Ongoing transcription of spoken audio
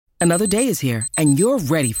Another day is here, and you're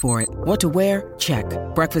ready for it. What to wear? Check.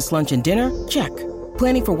 Breakfast, lunch, and dinner? Check.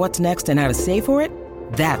 Planning for what's next and how to save for it?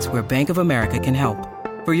 That's where Bank of America can help.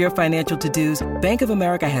 For your financial to-dos, Bank of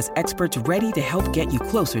America has experts ready to help get you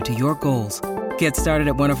closer to your goals. Get started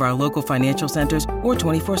at one of our local financial centers or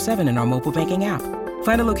 24/7 in our mobile banking app.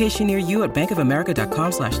 Find a location near you at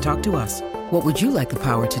bankofamerica.com/talktous. What would you like the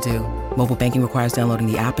power to do? Mobile banking requires downloading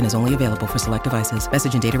the app and is only available for select devices.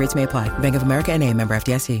 Message and data rates may apply. Bank of America N.A., member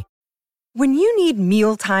FDIC. When you need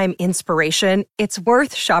mealtime inspiration, it's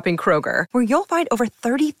worth shopping Kroger, where you'll find over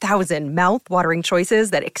 30,000 mouth-watering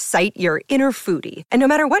choices that excite your inner foodie. And no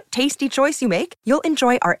matter what tasty choice you make, you'll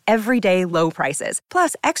enjoy our everyday low prices,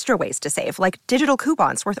 plus extra ways to save, like digital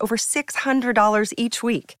coupons worth over $600 each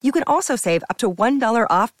week. You can also save up to $1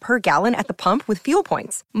 off per gallon at the pump with fuel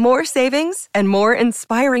points. More savings and more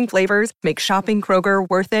inspiring flavors make shopping Kroger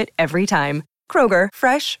worth it every time. Kroger,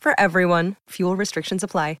 fresh for everyone. Fuel restrictions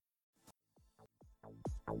apply.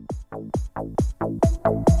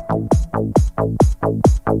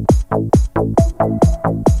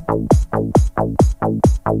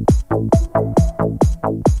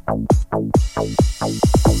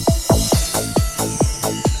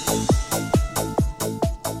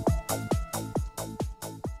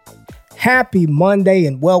 Happy Monday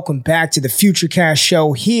and welcome back to the Futurecast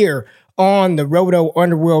Show here on the Roto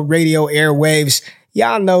Underworld Radio airwaves.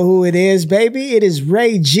 Y'all know who it is, baby. It is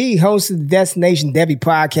Ray G, host of the Destination Debbie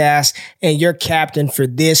podcast, and your captain for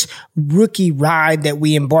this rookie ride that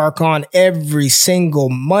we embark on every single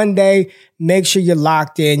Monday. Make sure you're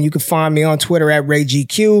locked in. You can find me on Twitter at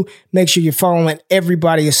RayGQ. Make sure you're following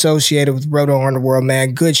everybody associated with Roto Underworld,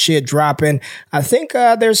 man. Good shit dropping. I think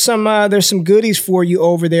there's some goodies for you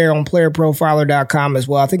over there on playerprofiler.com as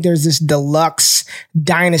well. I think there's this deluxe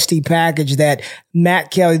dynasty package that Matt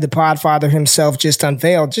Kelly, the Podfather himself, just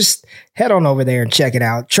unveiled. Just head on over there and check it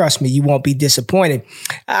out. Trust me, you won't be disappointed.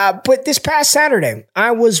 But this past Saturday, I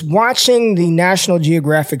was watching the National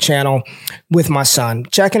Geographic Channel with my son,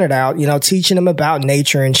 checking it out, teaching him about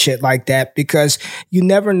nature and shit like that, because you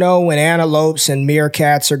never know when antelopes and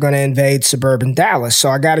meerkats are going to invade suburban Dallas. So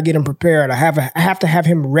I got to get him prepared. I have to have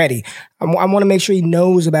him ready. I want to make sure he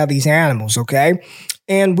knows about these animals, okay?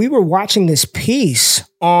 And we were watching this piece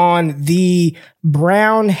on the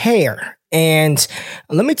brown hare. And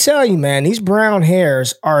let me tell you, man, these brown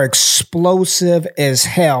hares are explosive as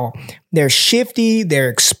hell. They're shifty, they're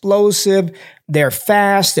explosive, they're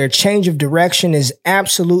fast, their change of direction is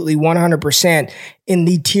absolutely 100% in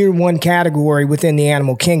the tier 1 category within the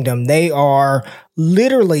animal kingdom. They are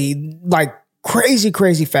literally like crazy,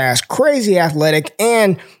 crazy fast, crazy athletic,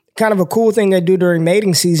 and kind of a cool thing they do during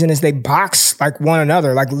mating season is they box like one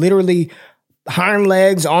another, like literally hind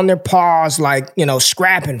legs on their paws, like,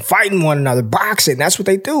 scrapping, fighting one another, boxing. That's what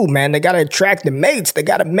they do, man. They got to attract the mates. They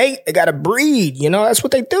got to mate. They got to breed. That's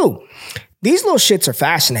what they do. These little shits are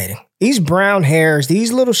fascinating. These brown hares,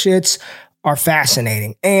 these little shits are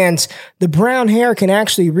fascinating. And the brown hare can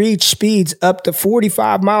actually reach speeds up to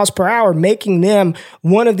 45 miles per hour, making them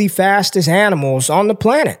one of the fastest animals on the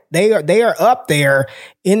planet. They are up there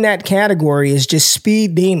in that category as just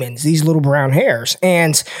speed demons, these little brown hares.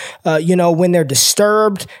 And, when they're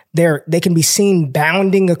disturbed, they can be seen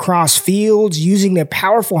bounding across fields, using their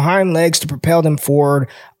powerful hind legs to propel them forward,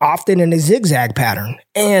 often in a zigzag pattern.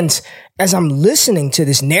 And as I'm listening to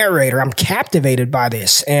this narrator, I'm captivated by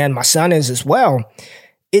this, and my son is as well.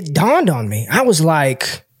 It dawned on me. I was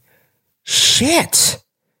like, shit,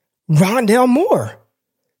 Rondell Moore.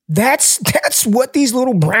 That's what these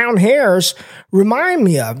little brown hares remind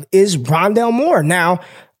me of, is Rondell Moore. Now,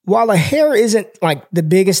 while a hare isn't like the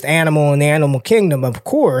biggest animal in the animal kingdom, of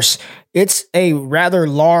course, it's a rather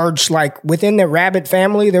large, like within the rabbit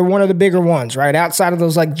family, they're one of the bigger ones, right? Outside of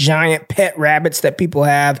those like giant pet rabbits that people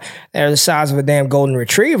have that are the size of a damn golden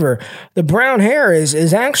retriever, the brown hare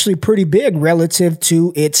is actually pretty big relative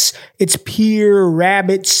to its peer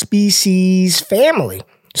rabbit species family.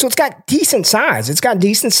 So it's got decent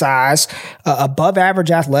size. Above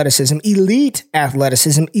average athleticism, elite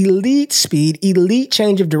speed, elite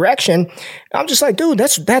change of direction. I'm just like, dude,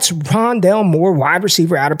 that's Rondell Moore, wide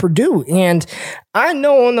receiver out of Purdue. And I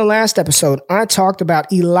know on the last episode, I talked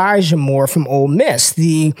about Elijah Moore from Ole Miss,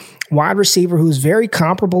 the wide receiver who's very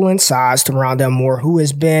comparable in size to Rondell Moore, who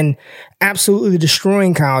has been absolutely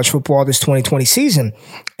destroying college football this 2020 season.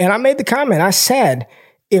 And I made the comment, I said,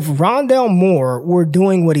 if Rondell Moore were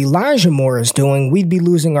doing what Elijah Moore is doing, we'd be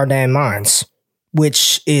losing our damn minds,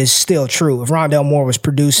 which is still true. If Rondell Moore was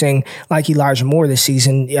producing like Elijah Moore this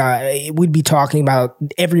season, we'd be talking about,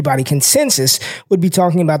 everybody consensus would be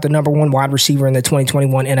talking about the number 1 wide receiver in the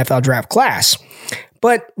 2021 NFL draft class.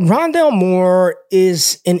 But Rondale Moore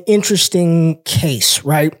is an interesting case,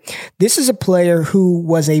 right? This is a player who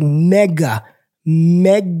was a mega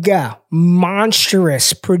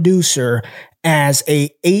monstrous producer as a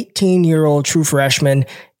 18-year-old true freshman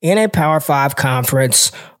in a Power 5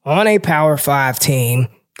 conference on a Power 5 team.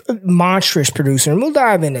 Monstrous producer, and we'll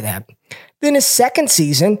dive into that. Then his second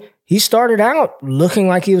season, he started out looking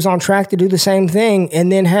like he was on track to do the same thing,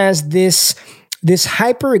 and then has this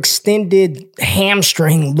hyperextended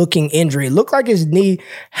hamstring looking injury. It looked like his knee,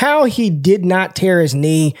 how he did not tear his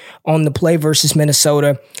knee on the play versus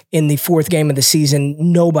Minnesota in the fourth game of the season,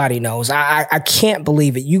 nobody knows. I can't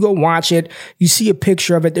believe it. You go watch it, you see a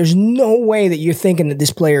picture of it. There's no way that you're thinking that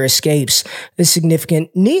this player escapes a significant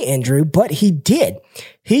knee injury, but he did.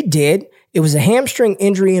 He did. It was a hamstring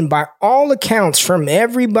injury, and by all accounts, from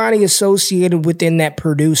everybody associated within that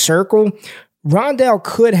Purdue circle, Rondale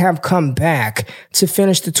could have come back to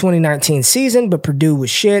finish the 2019 season, but Purdue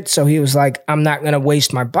was shit. So he was like, I'm not going to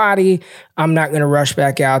waste my body. I'm not going to rush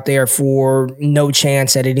back out there for no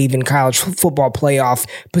chance at an even college football playoff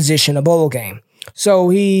position, a bowl game. So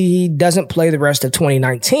he doesn't play the rest of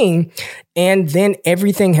 2019. And then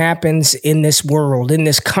everything happens in this world, in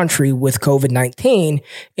this country with COVID-19.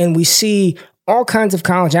 And we see all kinds of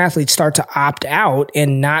college athletes start to opt out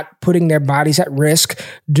and not putting their bodies at risk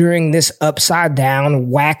during this upside down,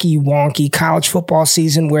 wacky, wonky college football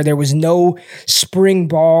season where there was no spring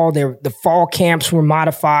ball. The fall camps were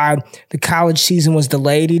modified. The college season was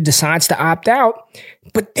delayed. He decides to opt out.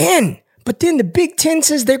 But then the Big Ten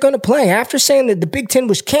says they're going to play. After saying that the Big Ten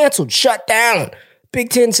was canceled, shut down, Big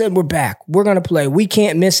Ten said, we're back. We're going to play. We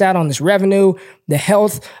can't miss out on this revenue. The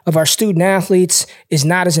health of our student athletes is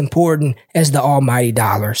not as important as the almighty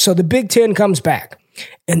dollar. So the Big Ten comes back.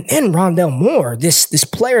 And then Rondale Moore, this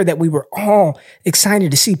player that we were all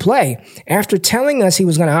excited to see play, after telling us he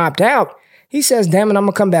was going to opt out, he says, damn it, I'm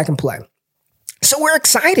going to come back and play. So we're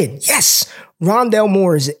excited. Yes, Rondale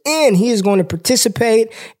Moore is in. He is going to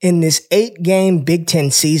participate in this 8-game Big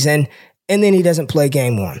Ten season, and then he doesn't play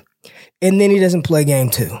game 1. And then he doesn't play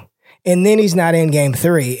game 2. And then he's not in game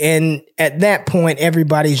 3. And at that point,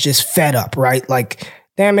 everybody's just fed up, right? Like,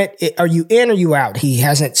 damn it, are you in or you out? He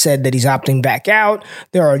hasn't said that he's opting back out.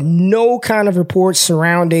 There are no kind of reports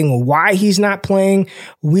surrounding why he's not playing.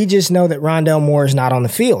 We just know that Rondale Moore is not on the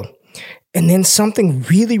field. And then something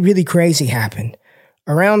really, really crazy happened.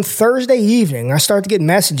 Around Thursday evening, I start to get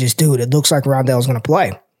messages, dude, it looks like Rondale's going to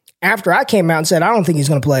play. After I came out and said, I don't think he's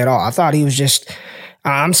going to play at all. I thought he was just...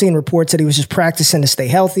 I'm seeing reports that he was just practicing to stay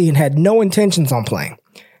healthy and had no intentions on playing.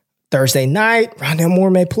 Thursday night, Rondale Moore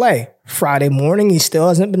may play. Friday morning, he still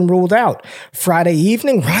hasn't been ruled out. Friday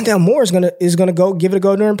evening, Rondale Moore is gonna go give it a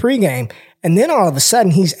go during pregame. And then all of a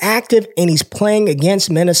sudden, he's active and he's playing against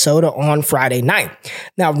Minnesota on Friday night.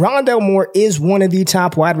 Now, Rondale Moore is one of the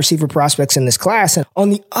top wide receiver prospects in this class. And on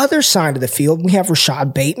the other side of the field, we have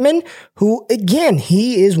Rashad Bateman, who, again,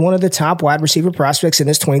 he is one of the top wide receiver prospects in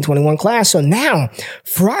this 2021 class. So now,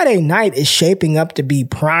 Friday night is shaping up to be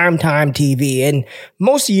primetime TV. And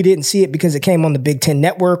most of you didn't see it because it came on the Big Ten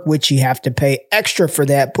Network, which you have to pay extra for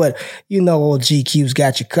that. But you know, old GQ's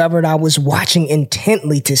got you covered. I was watching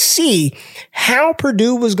intently to see how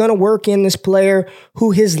Purdue was going to work in this player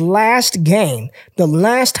who his last game, the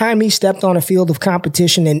last time he stepped on a field of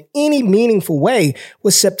competition in any meaningful way,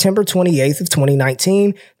 was September 28th of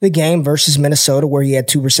 2019, the game versus Minnesota where he had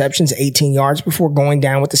 2 receptions, 18 yards before going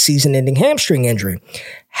down with a season-ending hamstring injury.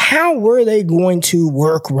 How were they going to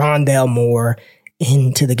work Rondale Moore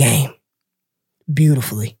into the game?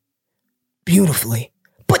 Beautifully.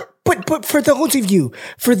 But for those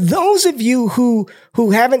of you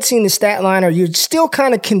who haven't seen the stat line or you're still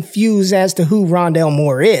kind of confused as to who Rondale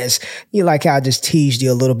Moore is, you like how I just teased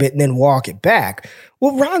you a little bit and then walk it back.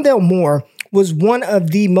 Well, Rondale Moore was one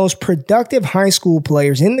of the most productive high school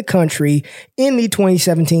players in the country in the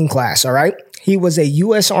 2017 class, all right? He was a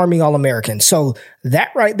U.S. Army All-American. So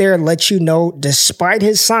that right there lets you know, despite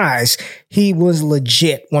his size, he was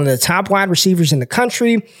legit. One of the top wide receivers in the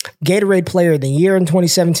country, Gatorade Player of the Year in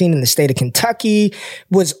 2017 in the state of Kentucky,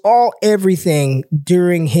 was all everything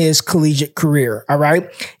during his collegiate career, all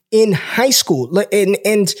right? In high school,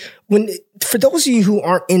 and when for those of you who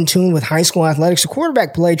aren't in tune with high school athletics, the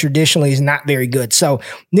quarterback play traditionally is not very good. So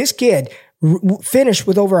this kid finished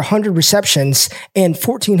with over 100 receptions and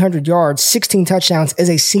 1,400 yards, 16 touchdowns as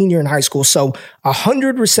a senior in high school. So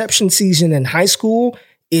 100 reception season in high school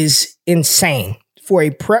is insane. For a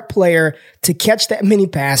prep player to catch that many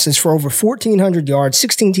passes for over 1,400 yards,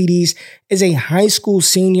 16 TDs as a high school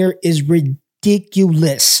senior is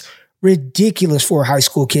ridiculous. ridiculous for a high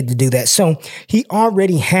school kid to do that. So he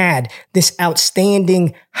already had this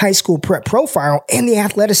outstanding high school prep profile and the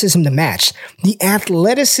athleticism to match. The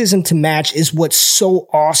athleticism to match is what's so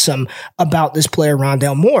awesome about this player,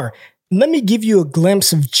 Rondale Moore. Let me give you a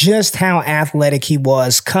glimpse of just how athletic he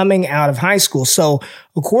was coming out of high school. So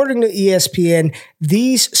according to ESPN,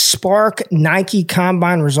 these Spark Nike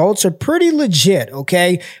Combine results are pretty legit,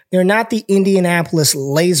 okay? They're not the Indianapolis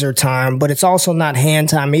laser time, but it's also not hand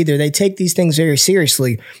time either. They take these things very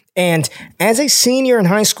seriously. And as a senior in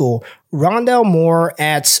high school, Rondale Moore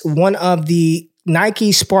at one of the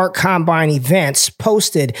Nike Spark Combine events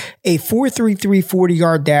posted a 4.33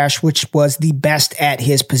 40-yard dash, which was the best at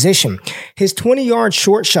his position. His 20-yard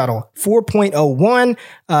short shuttle, 4.01.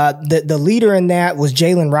 The leader in that was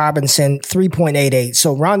Jalen Robinson, 3.88.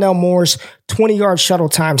 So Rondale Moore's 20-yard shuttle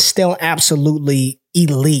time still absolutely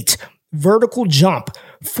elite. Vertical jump,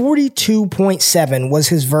 42.7 was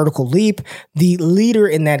his vertical leap. The leader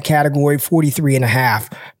in that category,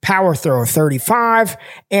 43.5. Power throw, 35.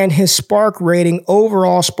 And his spark rating,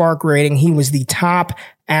 overall spark rating, he was the top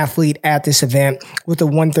athlete at this event with a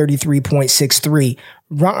 133.63.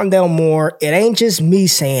 Rondale Moore, it ain't just me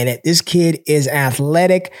saying it. This kid is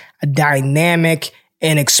athletic, dynamic,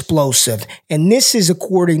 and explosive. And this is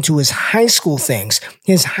according to his high school things,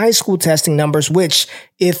 his high school testing numbers, which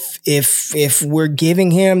if we're giving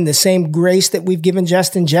him the same grace that we've given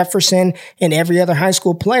Justin Jefferson and every other high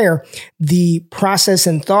school player, the process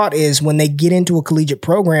and thought is when they get into a collegiate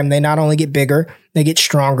program, they not only get bigger, they get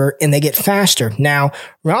stronger and they get faster. Now,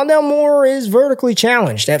 Rondale Moore is vertically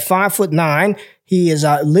challenged at 5'9". He is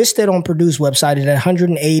listed on Purdue's website at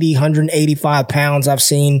 180, 185 pounds. I've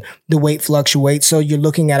seen the weight fluctuate. So you're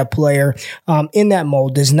looking at a player in that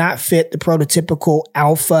mold, does not fit the prototypical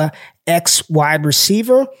alpha X wide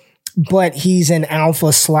receiver, but he's an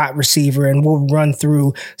alpha slot receiver, and we'll run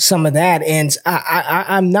through some of that. And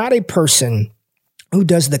I'm not a person who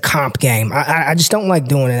does the comp game. I just don't like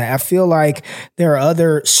doing it. I feel like there are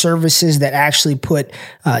other services that actually put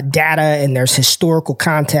data and there's historical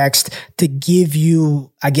context to give you,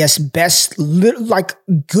 I guess, best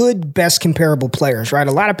comparable players, right?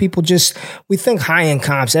 A lot of people we think high-end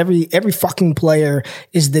comps. Every fucking player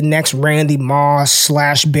is the next Randy Moss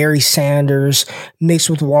 / Barry Sanders mixed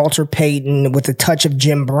with Walter Payton with a touch of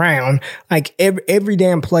Jim Brown. Like every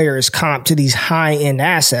damn player is comp to these high-end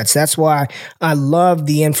assets. That's why I love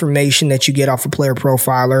the information that you get off a Player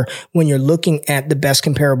Profiler when you're looking at the best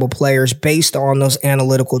comparable players based on those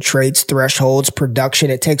analytical traits, thresholds,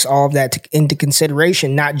 production. It takes all of that into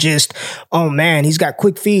consideration, not just, oh man, he's got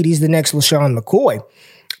quick feet, he's the next LaShawn McCoy.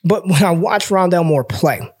 But when I watch Rondale Moore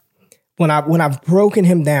play, when I've broken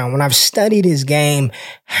him down, when I've studied his game,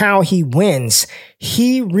 how he wins,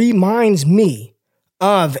 he reminds me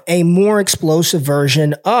of a more explosive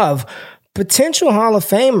version of potential Hall of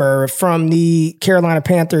Famer from the Carolina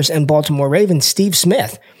Panthers and Baltimore Ravens, Steve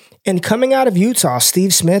Smith. And coming out of Utah,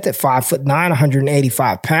 Steve Smith at 5'9",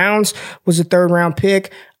 185 pounds, was a third-round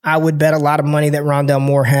pick. I would bet a lot of money that Rondale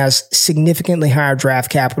Moore has significantly higher draft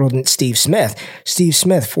capital than Steve Smith. Steve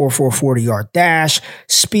Smith, 4.4 40-yard dash,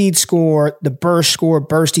 speed score, the burst score,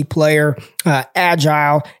 bursty player,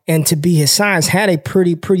 agile, and to be his size, had a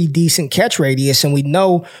pretty decent catch radius. And we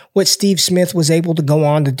know what Steve Smith was able to go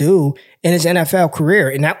on to do in his NFL career,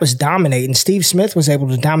 and that was dominate. And Steve Smith was able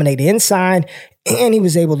to dominate inside, and he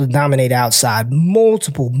was able to dominate outside.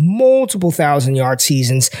 Multiple 1,000-yard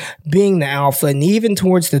seasons being the alpha. And even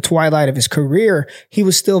towards the twilight of his career, he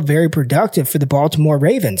was still very productive for the Baltimore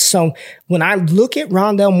Ravens. So when I look at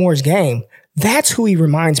Rondale Moore's game, that's who he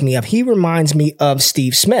reminds me of. He reminds me of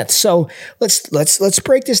Steve Smith. So let's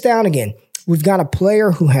break this down again. We've got a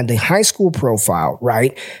player who had the high school profile,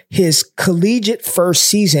 right? His collegiate first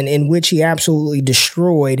season in which he absolutely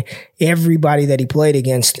destroyed everybody that he played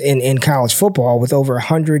against in college football with over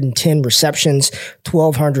 110 receptions,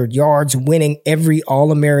 1,200 yards, winning every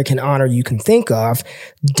All-American honor you can think of,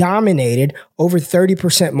 dominated over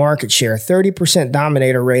 30% market share, 30%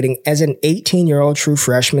 dominator rating as an 18-year-old true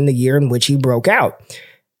freshman the year in which he broke out.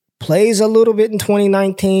 Plays a little bit in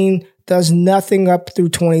 2019, does nothing up through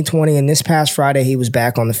 2020, and this past Friday, he was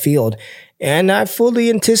back on the field. And I fully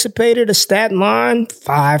anticipated a stat line,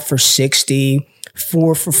 5 for 60,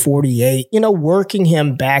 4 for 48, working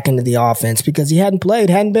him back into the offense because he hadn't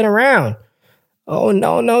been around. Oh,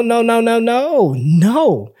 no.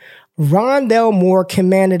 Rondale Moore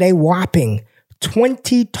commanded a whopping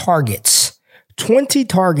 20 targets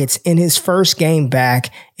in his first game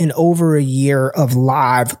back in over a year of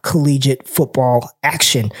live collegiate football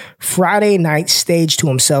action. Friday night, staged to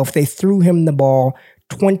himself, they threw him the ball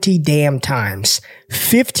 20 damn times.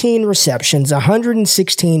 15 receptions,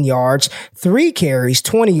 116 yards, 3 carries,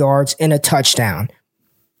 20 yards, and a touchdown.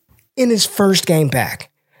 In his first game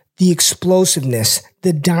back, the explosiveness,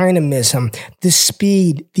 the dynamism, the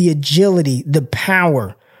speed, the agility, the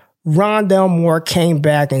power. Rondale Moore came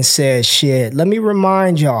back and said, shit, let me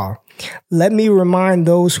remind y'all. Let me remind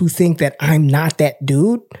those who think that I'm not that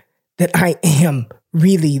dude, that I am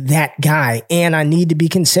really that guy, and I need to be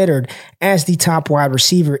considered as the top wide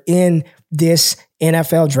receiver in this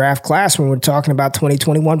NFL draft class when we're talking about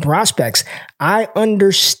 2021 prospects. I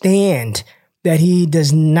understand that he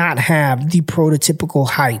does not have the prototypical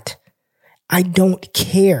height. I don't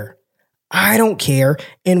care. I don't care.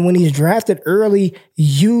 And when he's drafted early,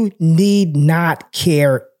 you need not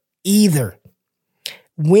care either.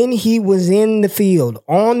 When he was in the field,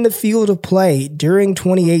 on the field of play during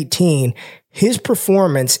 2018, his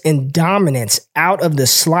performance and dominance out of the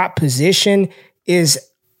slot position is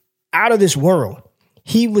out of this world.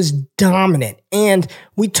 He was dominant. And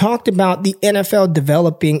we talked about the NFL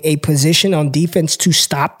developing a position on defense to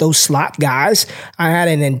stop those slot guys. I had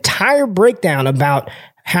an entire breakdown about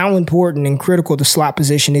how important and critical the slot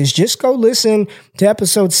position is. Just go listen to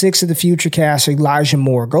episode 6 of the Futurecast, Elijah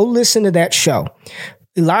Moore. Go listen to that show.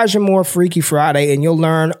 Elijah Moore Freaky Friday, and you'll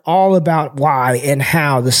learn all about why and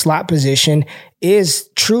how the slot position is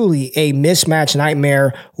truly a mismatch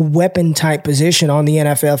nightmare weapon type position on the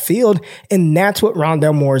NFL field. And that's what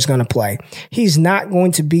Rondale Moore is going to play. He's not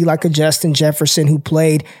going to be like a Justin Jefferson who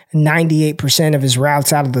played 98% of his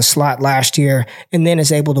routes out of the slot last year and then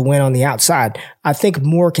is able to win on the outside. I think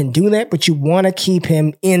Moore can do that, but you want to keep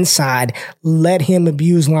him inside, let him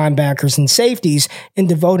abuse linebackers and safeties, and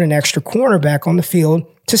devote an extra cornerback on the field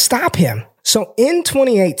to stop him. So in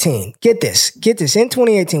 2018, get this, in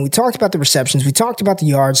 2018, we talked about the receptions, we talked about the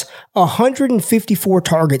yards, 154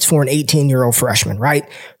 targets for an 18-year-old freshman, right?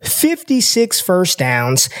 56 first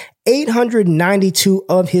downs, 892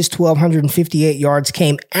 of his 1,258 yards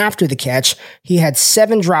came after the catch. He had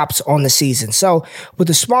 7 drops on the season. So with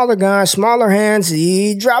the smaller guy, smaller hands,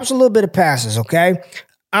 he drops a little bit of passes, okay?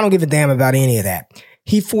 I don't give a damn about any of that.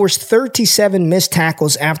 He forced 37 missed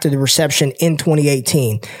tackles after the reception in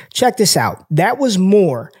 2018. Check this out. That was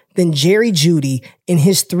more than Jerry Jeudy in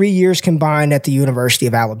his 3 years combined at the University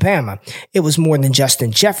of Alabama. It was more than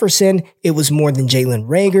Justin Jefferson. It was more than Jalen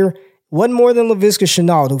Reagor. It wasn't more than Laviska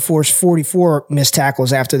Shenault, who forced 44 missed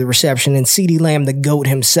tackles after the reception, and CeeDee Lamb, the GOAT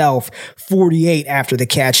himself, 48 after the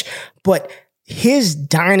catch. But his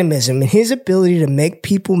dynamism and his ability to make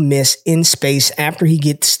people miss in space after he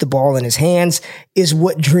gets the ball in his hands is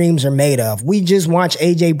what dreams are made of. We just watch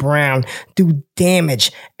A.J. Brown do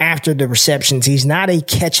damage after the receptions. He's not a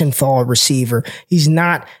catch and fall receiver. He's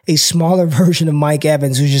not a smaller version of Mike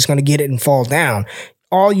Evans who's just going to get it and fall down.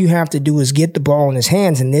 All you have to do is get the ball in his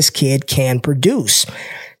hands, and this kid can produce.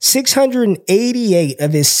 688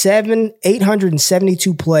 of his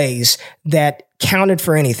 872 plays that counted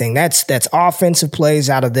for anything. That's offensive plays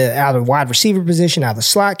out of the wide receiver position, out of the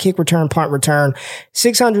slot, kick return, punt return.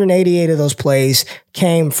 688 of those plays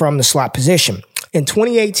came from the slot position. In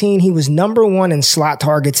 2018, he was number 1 in slot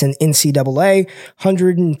targets in NCAA.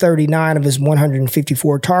 139 of his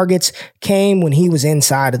 154 targets came when he was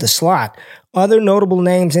inside of the slot. Other notable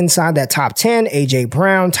names inside that top 10, A.J.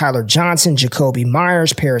 Brown, Tyler Johnson, Jakobi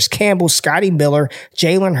Meyers, Paris Campbell, Scotty Miller,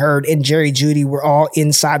 Jalen Hurd, and Jerry Jeudy were all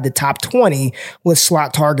inside the top 20 with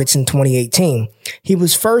slot targets in 2018. He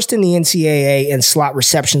was first in the NCAA in slot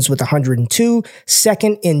receptions with 102,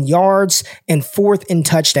 second in yards, and fourth in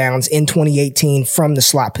touchdowns in 2018 from the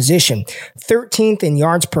slot position. 13th in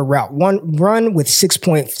yards per route run with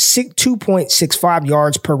 2.65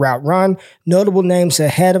 yards per route run. Notable names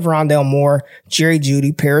ahead of Rondale Moore, Jerry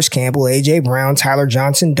Jeudy, Paris Campbell, A.J. Brown, Tyler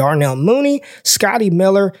Johnson, Darnell Mooney, Scotty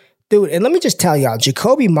Miller. Dude, and let me just tell y'all,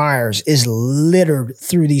 Jakobi Meyers is littered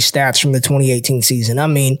through these stats from the 2018 season. I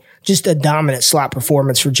mean, just a dominant slot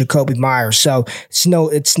performance for Jakobi Meyers. So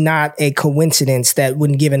it's not a coincidence that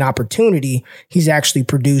when given opportunity, he's actually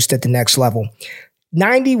produced at the next level.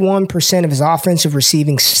 91% of his offensive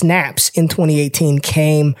receiving snaps in 2018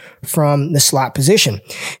 came from the slot position.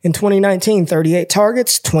 In 2019, 38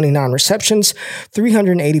 targets, 29 receptions,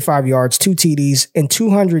 385 yards, 2 TDs, and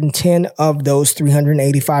 210 of those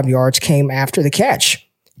 385 yards came after the catch.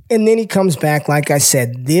 And then he comes back, like I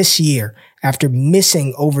said, this year after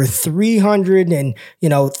missing over 380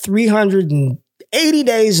 80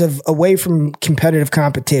 days away from competitive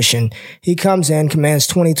competition. He comes in, commands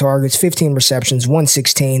 20 targets, 15 receptions,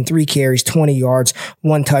 116, 3 carries, 20 yards,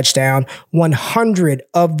 1 touchdown. 100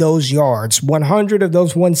 of those yards, 100 of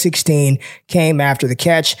those 116 came after the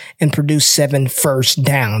catch and produced 7 first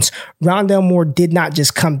downs. Rondale Moore did not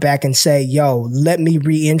just come back and say, yo, let me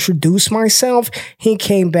reintroduce myself. He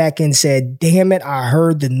came back and said, damn it, I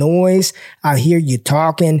heard the noise. I hear you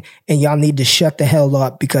talking, and y'all need to shut the hell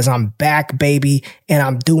up because I'm back, baby, and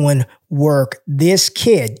I'm doing work. This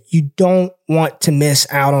kid, you don't want to miss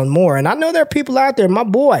out on more. And I know there are people out there, my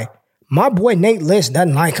boy Nate List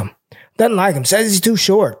doesn't like him. Says he's too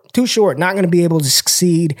short, not going to be able to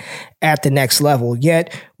succeed at the next level.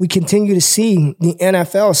 Yet we continue to see the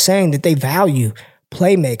NFL saying that they value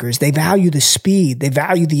playmakers. They value the speed. They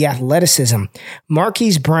value the athleticism.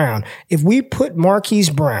 Marquise Brown, if we put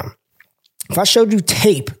Marquise Brown, if I showed you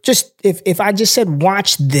tape, just if I just said,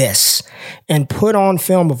 watch this and put on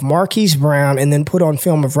film of Marquise Brown and then put on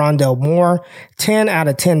film of Rondale Moore, 10 out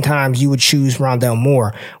of 10 times you would choose Rondale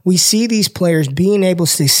Moore. We see these players being able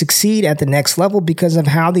to succeed at the next level because of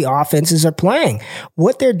how the offenses are playing.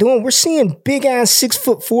 What they're doing, we're seeing big ass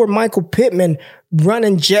 6'4" Michael Pittman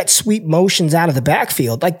running jet sweep motions out of the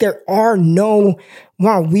backfield. Like there are no,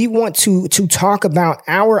 while we want to talk about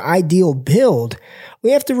our ideal build,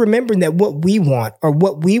 we have to remember that what we want or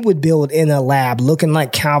what we would build in a lab looking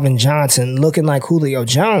like Calvin Johnson, looking like Julio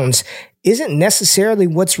Jones, isn't necessarily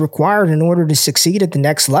what's required in order to succeed at the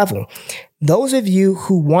next level. Those of you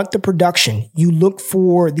who want the production, you look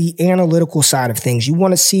for the analytical side of things. You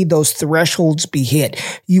want to see those thresholds be hit.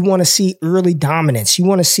 You want to see early dominance. You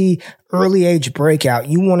want to see early age breakout.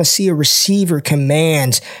 You want to see a receiver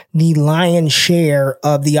command the lion's share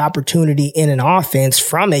of the opportunity in an offense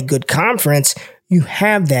from a good conference. You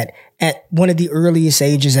have that at one of the earliest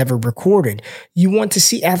ages ever recorded. You want to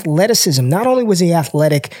see athleticism. Not only was he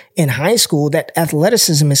athletic in high school, that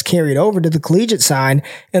athleticism is carried over to the collegiate side.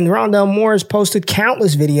 And Rondale Moore has posted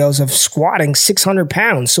countless videos of squatting 600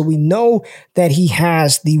 pounds. So we know that he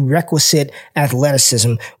has the requisite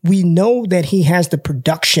athleticism. We know that he has the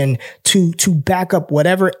production to back up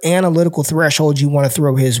whatever analytical threshold you want to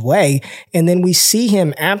throw his way. And then we see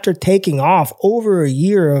him, after taking off over a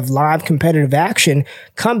year of live competitive action,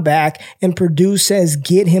 come back and Purdue says,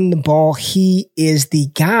 get him the ball. He is the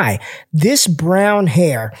guy. This brown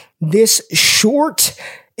hair, this short,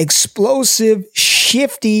 explosive,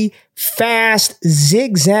 shifty, fast,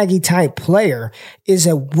 zigzaggy type player is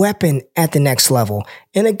a weapon at the next level.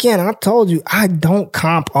 And again, I told you, I don't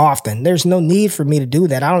comp often. There's no need for me to do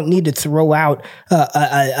that. I don't need to throw out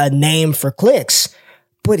a name for clicks.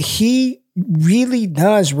 But he really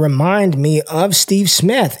does remind me of Steve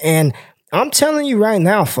Smith. And I'm telling you right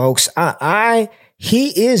now, folks,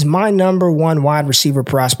 he is my number one wide receiver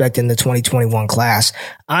prospect in the 2021 class.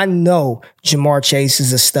 I know Jamar Chase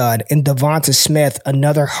is a stud, and Devonta Smith,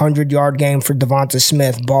 another 100-yard game for Devonta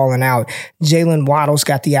Smith, balling out. Jalen Waddle's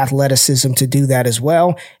got the athleticism to do that as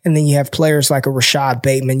well. And then you have players like a Rashad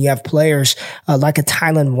Bateman. You have players like a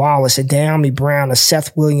Tylan Wallace, a De'Ami Brown, a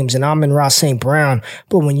Seth Williams, and Amon-Ra St. Brown.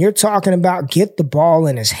 But when you're talking about get the ball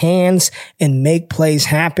in his hands and make plays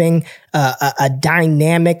happen, a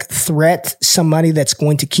dynamic threat, somebody that's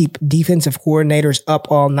going to keep defensive coordinators up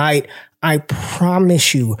all night, I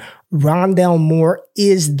promise you, Rondale Moore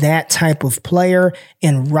is that type of player.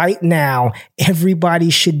 And right now,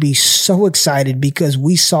 everybody should be so excited because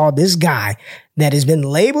we saw this guy that has been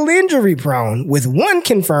labeled injury prone with one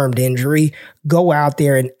confirmed injury go out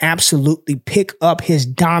there and absolutely pick up his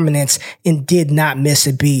dominance and did not miss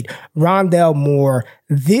a beat. Rondale Moore,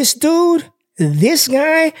 this dude, this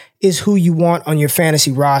guy is who you want on your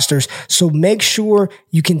fantasy rosters. So make sure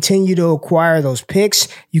you continue to acquire those picks.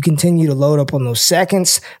 You continue to load up on those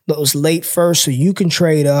seconds, those late firsts, so you can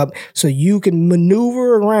trade up, so you can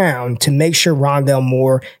maneuver around to make sure Rondale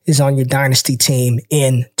Moore is on your dynasty team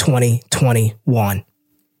in 2021.